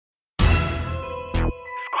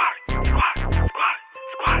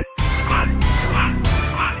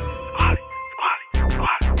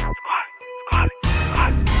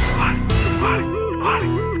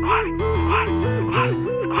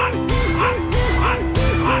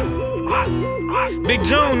Big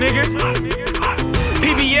June, nigga.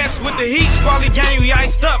 PBS with the heat, Squally gang, we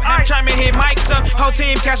iced up. I'm trying to hit mics up, whole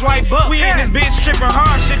team catch white buck. We in this bitch tripping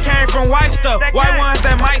hard, shit came from white stuff. White ones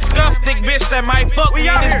that might scuff, thick bitch that might fuck. We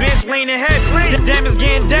in this bitch leaning heavy, the damn is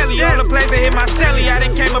getting deadly. All the plays that hit my celly, I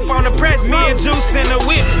done came up on the press. Me and Juice in the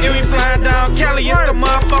whip, and we flying down Cali. It's the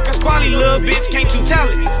motherfucking Squally, little bitch, can't you tell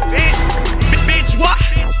it? Bitch, what?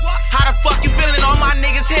 How the fuck you feeling? All my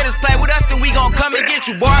niggas hitters play with us, then we gon' come and get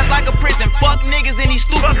you. Bars like a prison, fuck niggas and these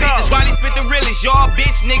stupid bitches. Squally spit the realest, y'all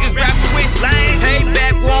bitch niggas rapping wishes.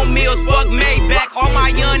 Payback, want meals, fuck Maybach. All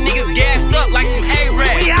my young niggas gassed up like some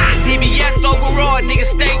A-Rats. PBS overall,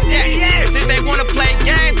 niggas stay that. Since they wanna play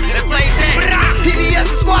games, they play that. PBS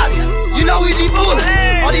and Squally, you know we be fooling.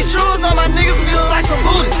 All these truths on my niggas be like some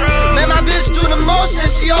Buddhists. Man, my bitch do the most shit,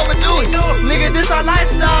 she overdo it. Nigga, this our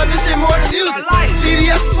lifestyle, this shit more than music.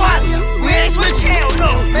 PBS and Squally, we ain't switching.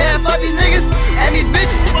 Man, fuck these niggas and these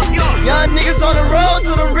bitches. Young niggas on the road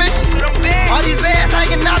to the riches. All these bands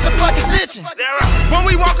hanging out the fucking stitching. When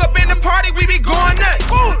we walk up in the party, we be going nuts.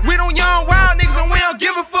 We don't young wild niggas and we don't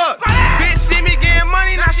give a fuck. Bitch see me getting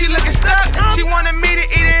money, now she looking stuck. She wanted me to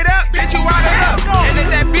eat it up, bitch, you out of luck. And if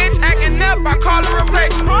that bitch acting up, I call her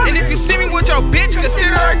replacement. And if you see me with your bitch,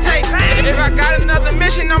 consider her take. If I got another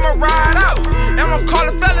mission, I'ma ride out. I'ma call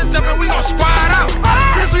the fellas up and we gon' squad out.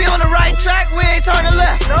 Since we on the right track, we ain't turning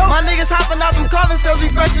left. My niggas hopping out them coffins cause we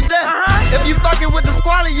fresh as death. If you fucking with the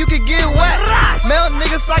Squally, you can get wet. Melt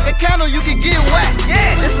niggas like a candle, you can get waxed.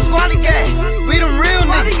 It's the Squally gang, we them real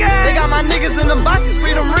niggas. They got my niggas in them boxes,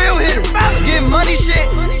 we them real hitters. Getting money shit,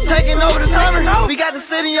 taking over the summer. We got the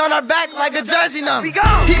city on our back like a jersey number.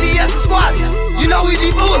 PBS and Squally, you know we be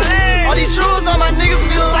fooling. All these truths on my niggas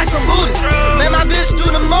be like some Buddhists. Man, my bitch do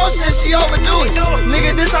the most shit, she overdo it.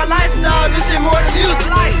 Nigga, this our lifestyle, this shit more than music.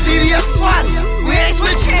 PBS and Squally, we ain't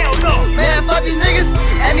switching. Man, fuck these niggas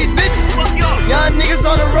and these bitches. Young niggas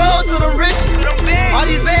on the road to the riches. All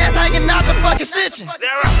these bands hanging out the fucking stitching.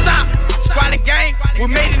 Stop, Squally gang, we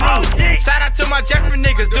made it new. Shout out to my Jeffrey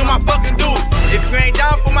niggas, do my fucking dudes. If you ain't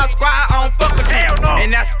down for my squad, I don't fuck with you.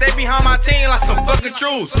 And I stay behind my team like some fucking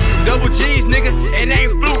truths. Double G's, nigga, and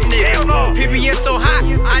ain't flute, nigga. PBS so hot,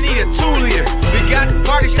 I need a 2-liter. We got the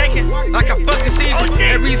party shaking like a fucking season.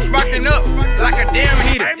 And we sparking up like a damn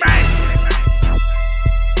heater.